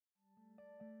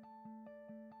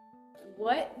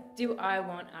What do I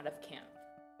want out of camp?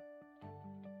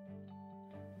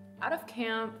 Out of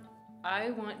camp, I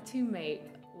want to make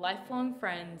lifelong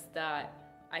friends that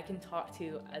I can talk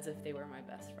to as if they were my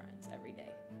best friends every day.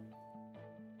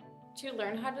 To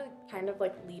learn how to kind of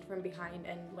like lead from behind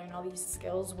and learn all these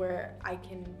skills where I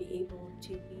can be able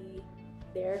to be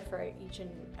there for each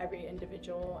and every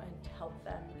individual and to help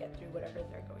them get through whatever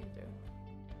they're going through.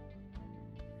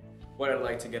 What I'd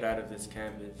like to get out of this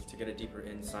camp is to get a deeper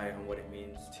insight on what it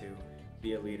means to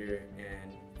be a leader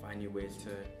and find new ways to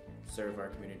serve our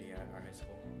community at our high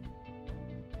school.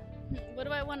 What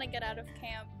do I want to get out of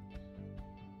camp?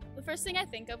 The first thing I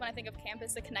think of when I think of camp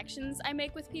is the connections I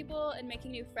make with people and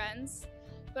making new friends,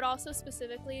 but also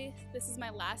specifically, this is my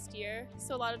last year,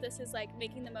 so a lot of this is like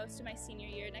making the most of my senior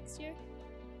year next year.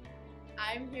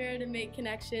 I'm here to make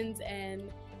connections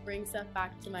and bring stuff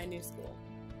back to my new school.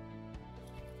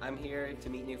 I'm here to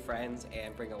meet new friends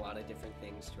and bring a lot of different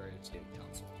things to our student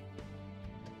council.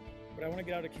 What I want to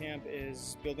get out of camp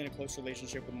is building a close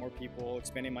relationship with more people,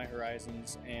 expanding my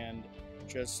horizons, and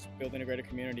just building a greater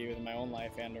community within my own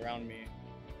life and around me.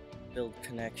 Build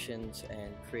connections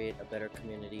and create a better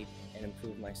community and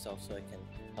improve myself so I can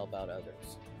help out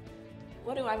others.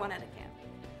 What do I want out of camp?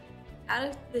 Out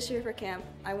of this year for camp,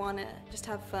 I want to just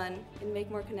have fun and make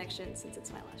more connections since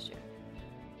it's my last year.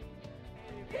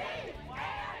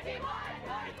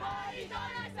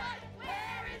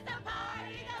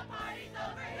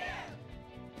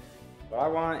 What I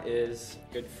want is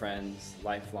good friends,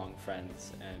 lifelong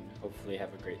friends, and hopefully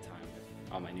have a great time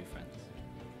with all my new friends.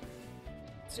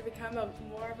 To become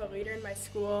more of a leader in my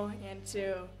school and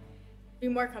to be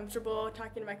more comfortable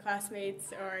talking to my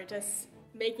classmates or just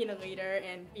making a leader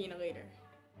and being a leader.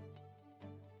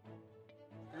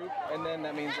 And then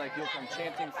that means like you'll come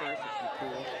chanting first, which will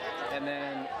be cool. And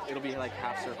then it'll be like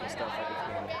half circle stuff like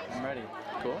it's been. I'm ready.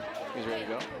 Cool? You guys ready to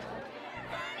go?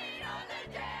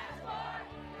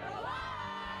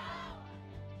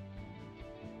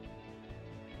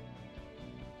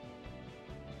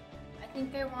 I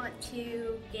think I want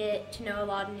to get to know a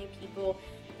lot of new people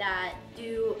that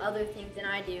do other things than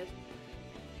I do.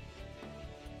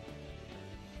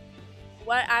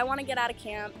 What I want to get out of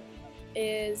camp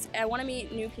is I want to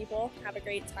meet new people, have a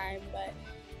great time, but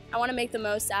I want to make the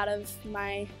most out of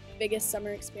my biggest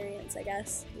summer experience, I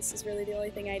guess. This is really the only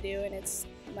thing I do, and it's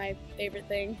my favorite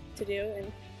thing to do, and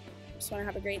I just want to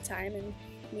have a great time and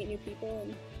meet new people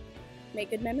and make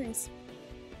good memories.